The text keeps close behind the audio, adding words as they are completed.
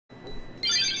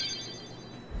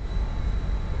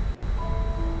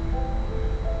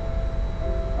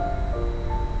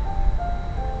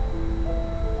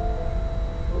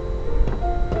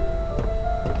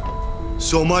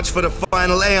So much for the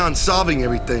final Aeon solving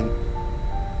everything.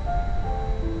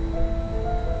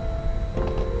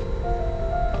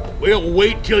 We'll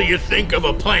wait till you think of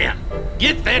a plan.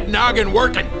 Get that noggin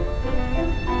working.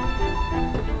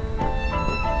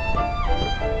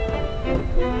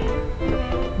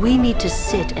 We need to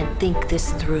sit and think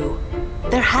this through.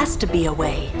 There has to be a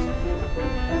way.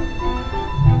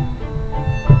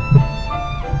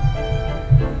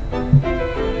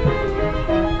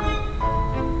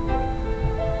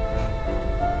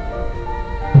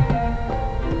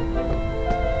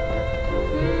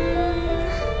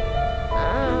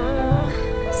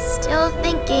 Still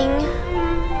thinking.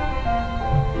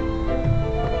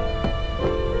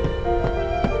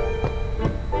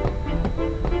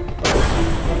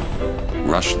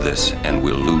 Rush this and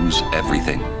we'll lose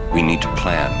everything. We need to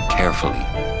plan carefully.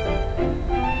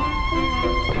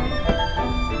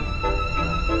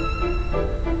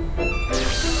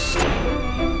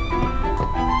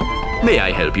 May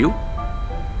I help you?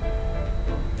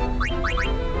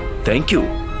 Thank you.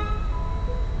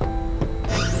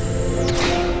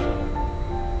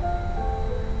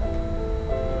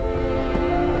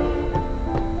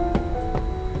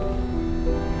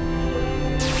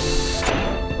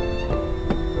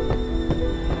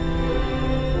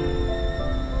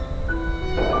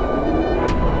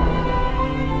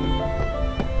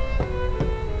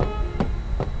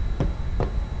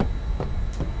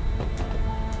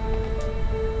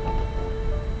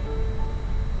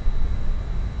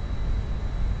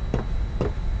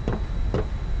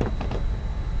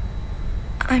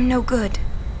 I'm no good.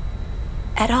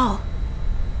 At all.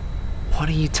 What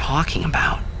are you talking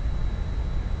about?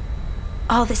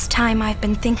 All this time I've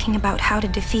been thinking about how to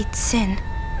defeat sin.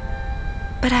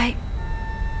 But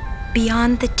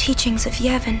beyond the teachings of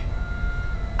Yevon,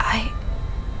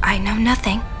 I know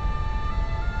nothing.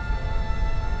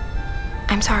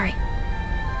 I'm sorry.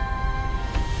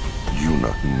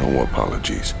 Yuna, no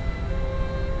apologies.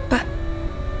 But...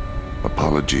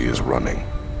 Apology is running.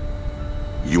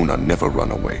 Yuna, never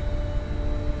run away.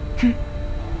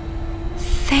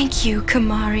 Thank you,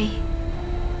 Kamari.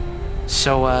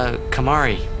 So,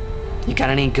 Kamari, you got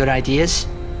any good ideas?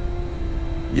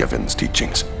 Yevon's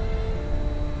teachings.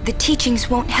 The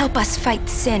teachings won't help us fight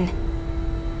sin.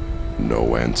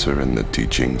 No answer in the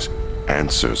teachings.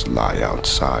 Answers lie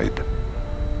outside.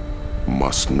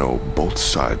 Must know both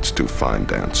sides to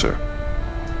find answer.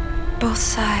 Both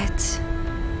sides.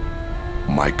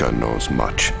 Mika knows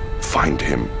much. Find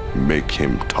him, make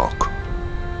him talk.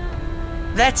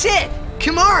 That's it!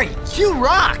 Kamari, you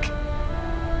rock!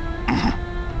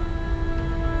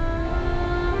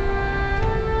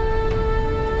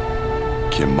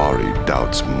 Kimari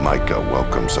doubts Mika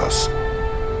welcomes us.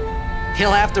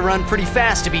 He'll have to run pretty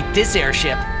fast to beat this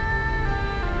airship.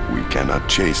 We cannot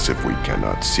chase if we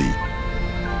cannot see.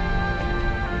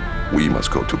 We must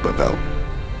go to Bevelle.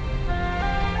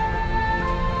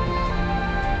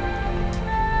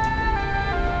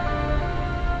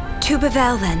 To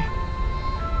Bevelle, then.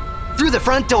 Through the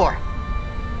front door.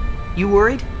 You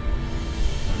worried?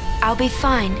 I'll be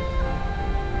fine.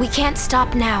 We can't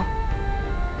stop now.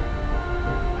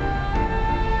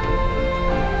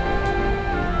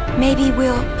 Maybe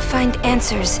we'll find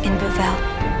answers in Bevelle.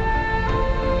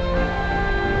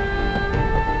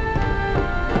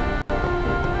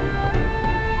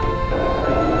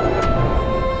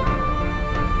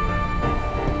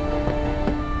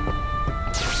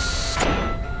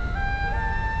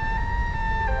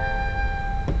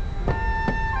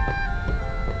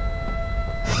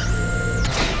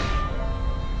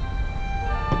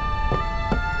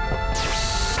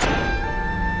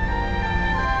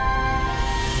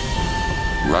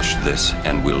 Rush this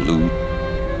and we'll lose.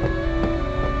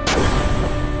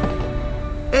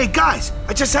 Hey guys,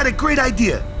 I just had a great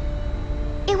idea.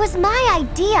 It was my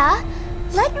idea.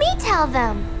 Let me tell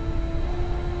them.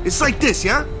 It's like this,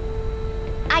 yeah?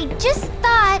 I just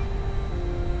thought...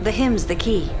 The hymn's the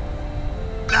key.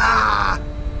 Ah!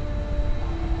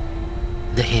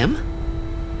 The hymn?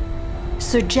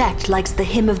 Sir Jecht likes the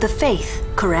hymn of the faith,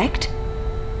 correct?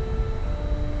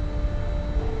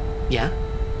 Yeah?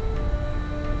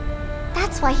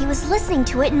 That's why he was listening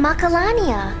to it in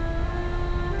Makalania.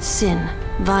 Sin,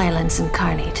 violence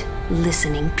incarnate,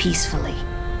 listening peacefully.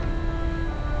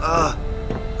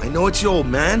 I know it's your old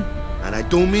man, and I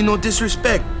don't mean no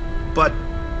disrespect, but...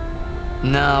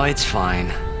 No, it's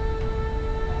fine.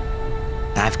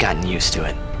 I've gotten used to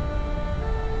it.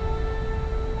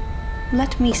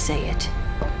 Let me say it.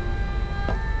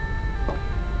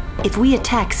 If we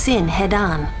attack Sin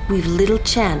head-on, we've little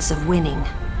chance of winning.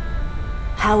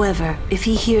 However, if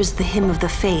he hears the hymn of the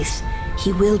faith,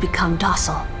 he will become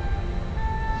docile.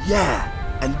 Yeah,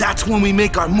 and that's when we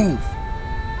make our move.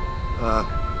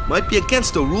 Might be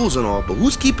against the rules and all, but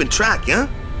who's keeping track, yeah?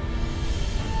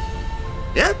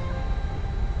 Yeah?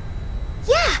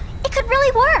 Yeah, it could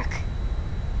really work.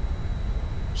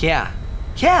 Yeah.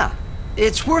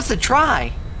 It's worth a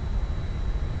try.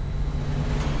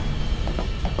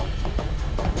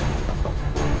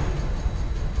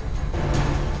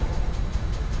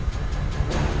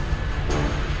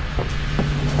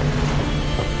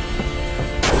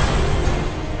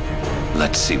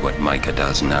 Let's see what Mika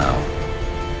does now.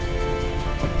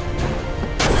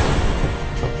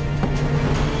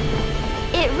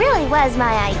 It really was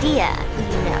my idea,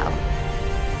 you know.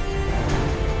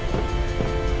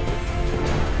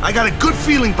 I got a good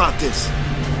feeling about this.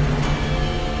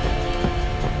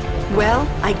 Well,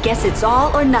 I guess it's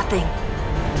all or nothing.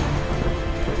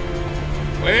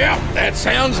 Well, that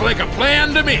sounds like a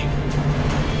plan to me.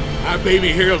 My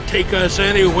baby here'll take us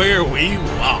anywhere we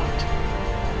want.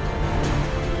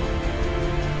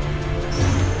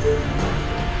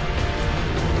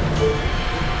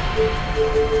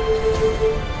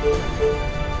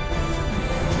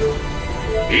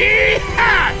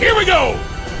 Yee-haw! Here we go!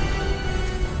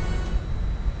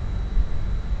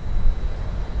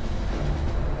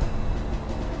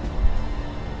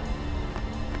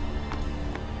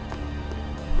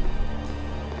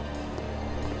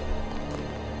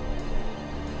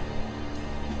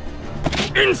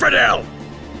 Infidel!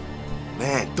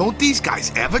 Man, don't these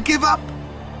guys ever give up?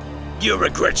 You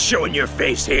regret showing your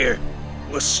face here?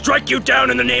 We'll strike you down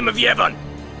in the name of Yevon.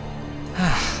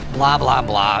 Blah, blah,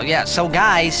 blah. Yeah, so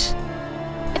guys...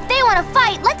 If they want to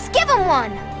fight, let's give them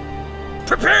one!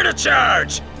 Prepare to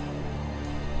charge!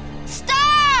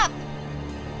 Stop!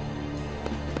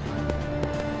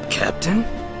 Captain?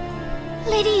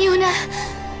 Lady Yuna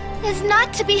is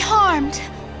not to be harmed.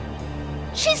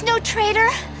 She's no traitor.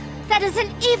 That is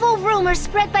an evil rumor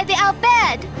spread by the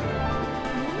Al-Bed.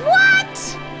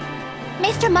 What?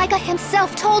 Maester Mika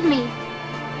himself told me.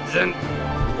 Then,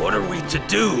 what are we to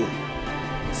do?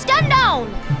 Stun down!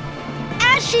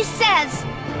 As she says.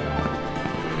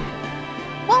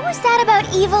 What was that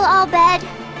about evil Al-Bed?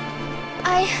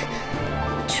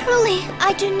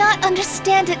 I do not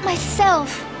understand it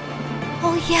myself.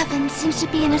 All Yevon seems to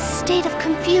be in a state of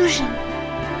confusion.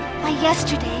 Why,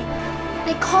 yesterday,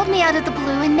 they called me out of the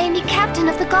blue and made me captain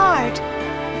of the guard.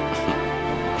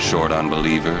 Short on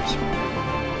believers?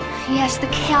 Yes, the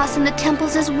chaos in the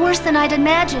temples is worse than I'd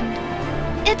imagined.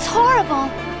 It's horrible.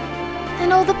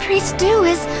 And all the priests do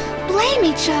is blame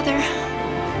each other.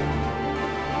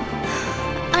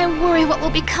 I worry what will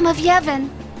become of Yevon.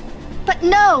 But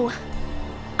no!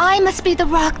 I must be the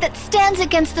rock that stands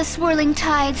against the swirling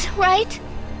tides, right?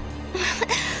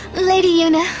 Lady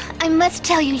Yuna, I must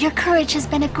tell you, your courage has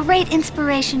been a great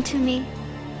inspiration to me.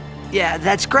 Yeah,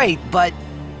 that's great, but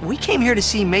we came here to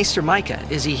see Maester Mika.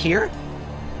 Is he here?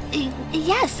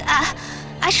 Yes,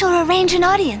 I shall arrange an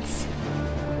audience.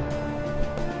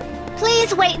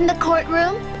 Please wait in the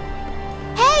courtroom.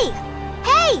 Hey!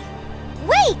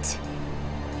 Wait!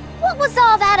 What was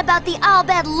all that about the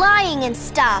Al-Bed lying and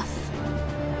stuff?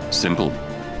 Simple.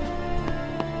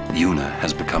 Yuna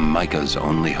has become Mika's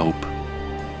only hope.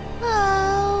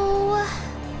 Oh...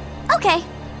 Okay.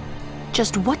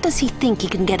 Just what does he think he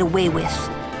can get away with?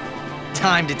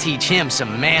 Time to teach him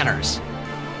some manners.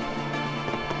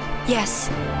 Yes,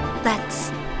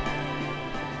 let's.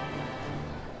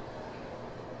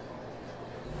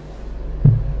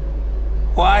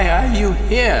 Why are you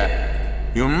here?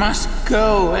 You must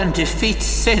go and defeat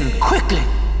Sin quickly.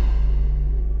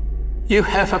 You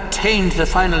have obtained the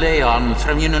final Aeon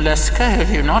from Yunalesca,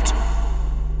 have you not?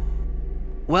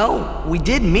 Well, we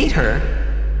did meet her.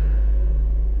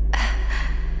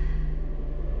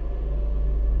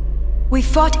 We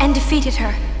fought and defeated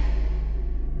her.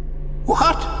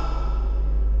 What?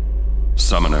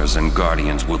 Summoners and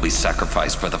Guardians will be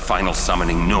sacrificed for the final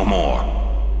summoning no more.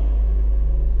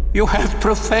 You have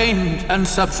profaned and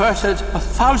subverted a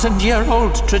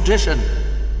 1,000-year-old tradition.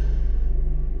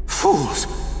 Fools!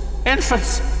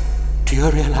 Infants! Do you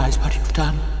realize what you've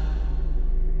done?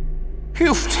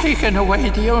 You've taken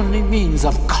away the only means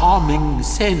of calming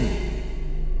Sin.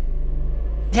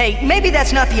 Hey, maybe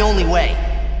that's not the only way.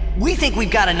 We think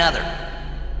we've got another.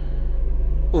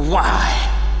 Why?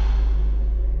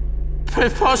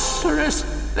 Preposterous!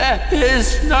 There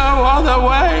is no other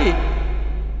way!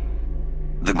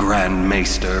 The Grand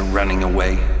Maester running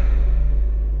away?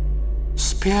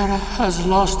 Spira has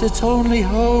lost its only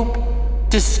hope.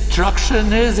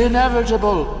 Destruction is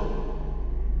inevitable.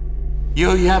 Yu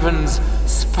Yevon's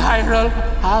spiral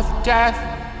of death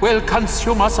will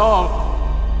consume us all.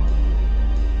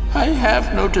 I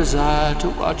have no desire to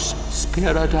watch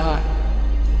Spira die.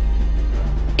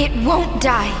 It won't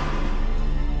die.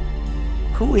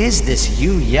 Who is this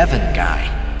Yu Yevon guy?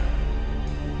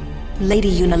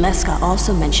 Lady Yunalesca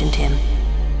also mentioned him.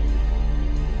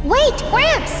 Wait,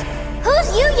 Gramps!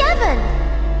 Who's Yu Yevon?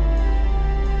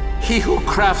 He who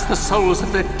crafts the souls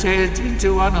of the dead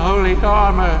into unholy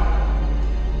armor.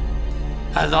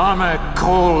 An armor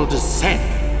called Sin.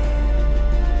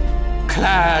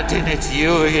 Clad in it, Yu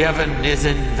Yevon is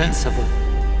invincible.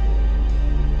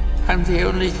 And the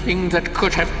only thing that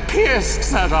could have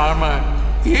pierced that armor,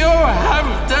 you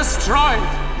have destroyed.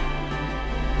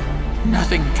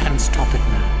 Nothing can stop it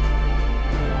now.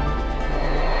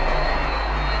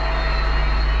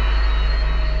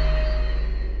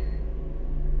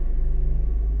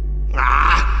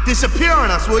 Disappear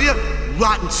on us, will you?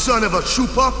 Rotten son of a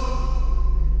shoe-puff!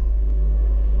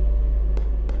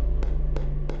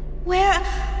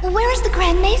 Where is the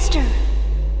Grand Maester?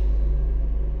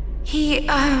 He's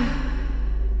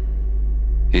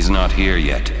not here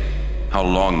yet. How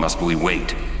long must we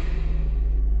wait?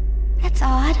 That's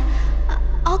odd.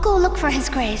 I'll go look for His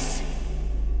Grace.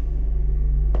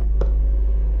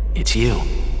 It's you.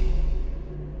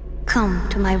 Come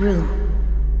to my room.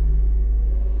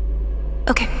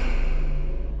 Okay.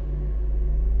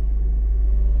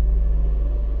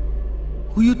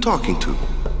 Who you talking to?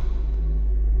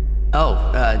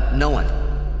 Oh, no one.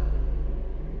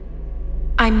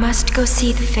 I must go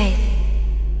see the Faith.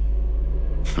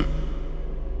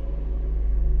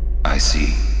 I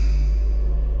see.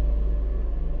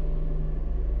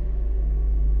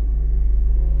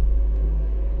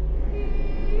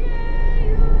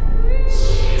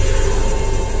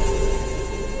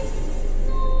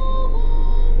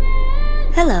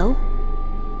 Hello.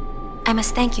 I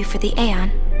must thank you for the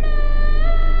Aeon.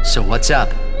 So what's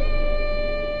up?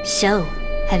 So,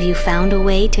 have you found a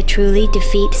way to truly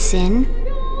defeat sin?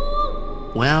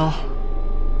 Well...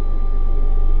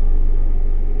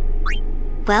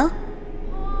 Well?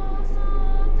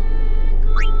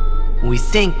 We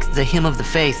think the Hymn of the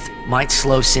Faith might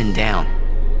slow sin down.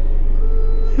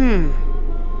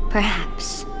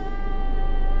 Perhaps.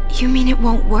 You mean it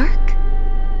won't work?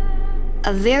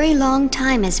 A very long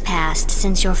time has passed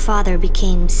since your father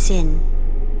became sin.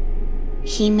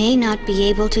 He may not be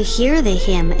able to hear the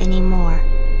hymn anymore.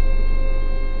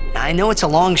 I know it's a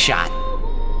long shot,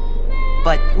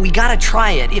 but we gotta try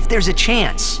it if there's a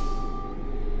chance.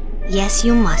 Yes,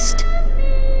 you must.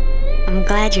 I'm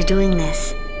glad you're doing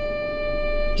this.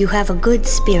 You have a good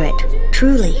spirit,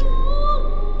 truly.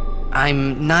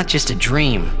 I'm not just a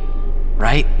dream,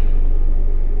 right?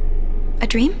 A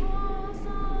dream?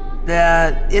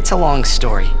 It's a long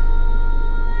story.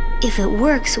 If it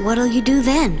works, what'll you do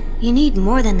then? You need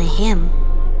more than the hymn.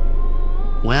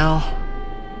 Well...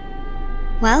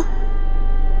 Well?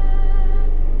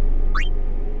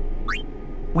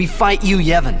 We fight Yu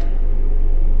Yevon.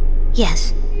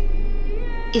 Yes.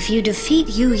 If you defeat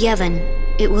Yu Yevon,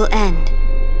 it will end.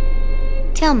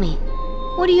 Tell me,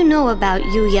 what do you know about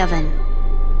Yu Yevon?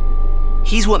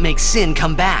 He's what makes sin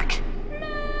come back.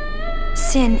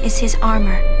 Sin is his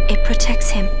armor. It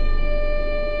protects him.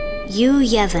 Yu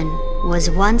Yevon was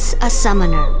once a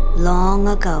summoner long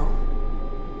ago.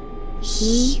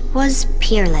 He was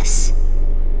peerless.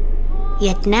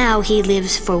 Yet now he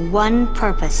lives for one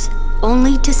purpose,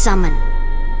 only to summon.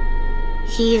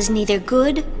 He is neither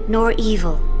good nor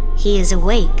evil. He is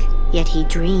awake, yet he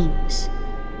dreams.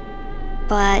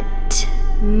 But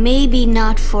maybe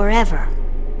not forever.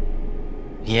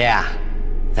 Yeah,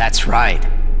 that's right.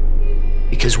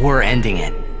 Because we're ending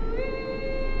it.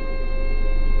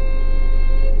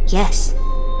 Yes.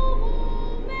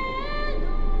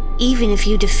 Even if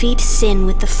you defeat sin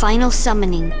with the final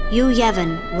summoning, Yu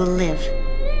Yevon will live.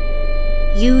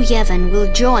 Yu Yevon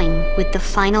will join with the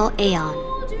final Aeon.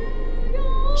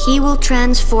 He will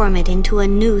transform it into a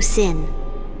new sin.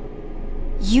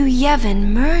 Yu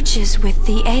Yevon merges with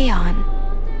the Aeon.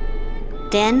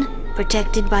 Then,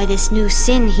 protected by this new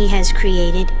sin he has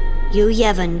created, Yu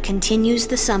Yevon continues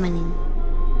the summoning.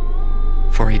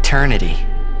 For eternity,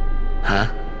 huh?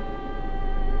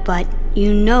 But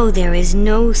you know there is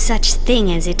no such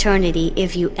thing as eternity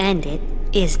if you end it,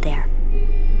 is there?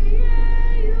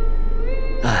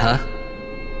 Uh-huh.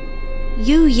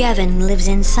 Yu Yevon lives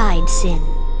inside sin.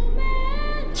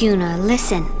 Yuna,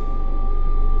 listen.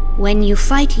 When you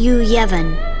fight Yu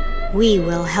Yevon, we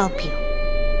will help you.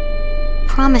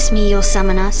 Promise me you'll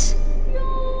summon us.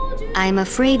 I'm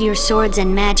afraid your swords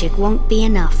and magic won't be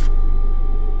enough.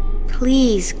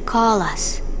 Please call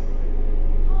us.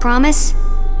 Promise?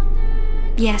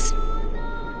 Yes.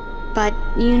 But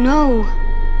you know,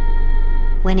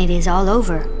 when it is all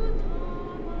over,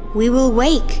 we will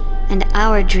wake and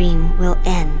our dream will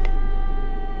end.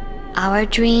 Our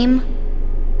dream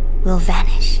will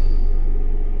vanish.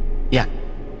 Yeah.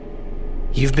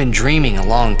 You've been dreaming a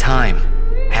long time,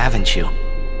 haven't you?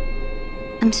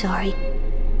 I'm sorry.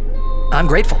 I'm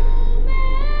grateful.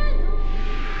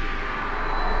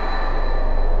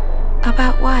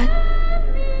 About what?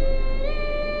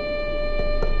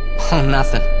 Oh,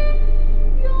 nothing.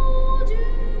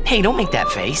 Hey, don't make that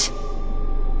face.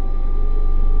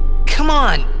 Come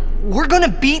on, we're gonna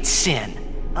beat Sin.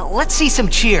 Let's see some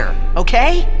cheer,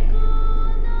 okay?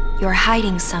 You're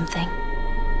hiding something.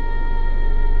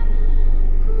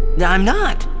 I'm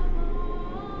not.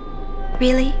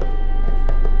 Really?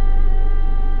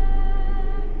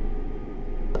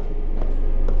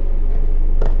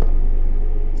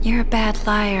 You're a bad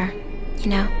liar, you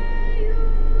know.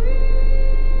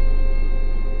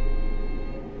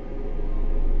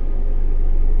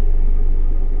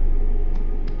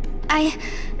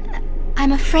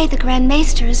 I'm afraid the Grand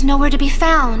Maester is nowhere to be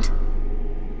found.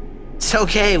 It's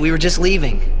okay, we were just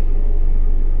leaving.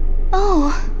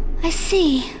 Oh, I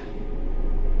see.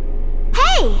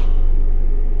 Hey!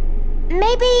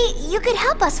 Maybe you could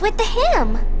help us with the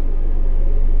hymn.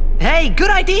 Hey, good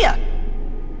idea!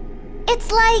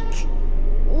 It's like...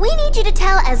 we need you to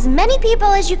tell as many people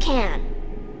as you can.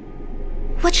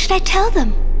 What should I tell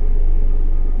them?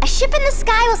 A ship in the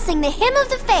sky will sing the hymn of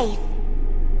the faith.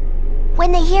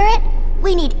 When they hear it,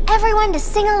 we need everyone to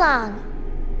sing along.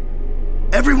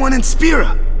 Everyone in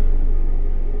Spira!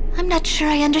 I'm not sure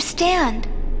I understand.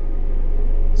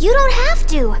 You don't have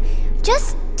to.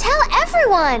 Just tell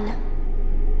everyone.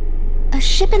 A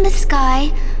ship in the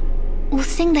sky will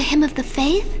sing the hymn of the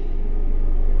faith?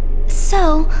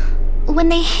 So, when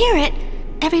they hear it,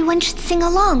 everyone should sing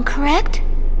along, correct?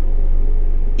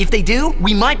 If they do,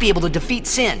 we might be able to defeat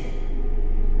Sin.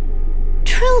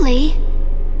 Truly?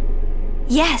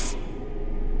 Yes.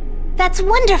 That's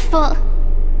wonderful!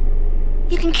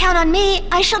 You can count on me.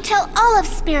 I shall tell all of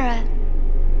Spira.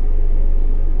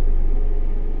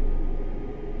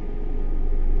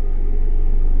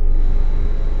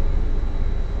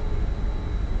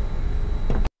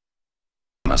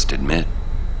 I must admit,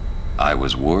 I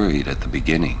was worried at the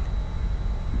beginning,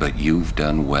 but you've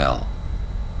done well.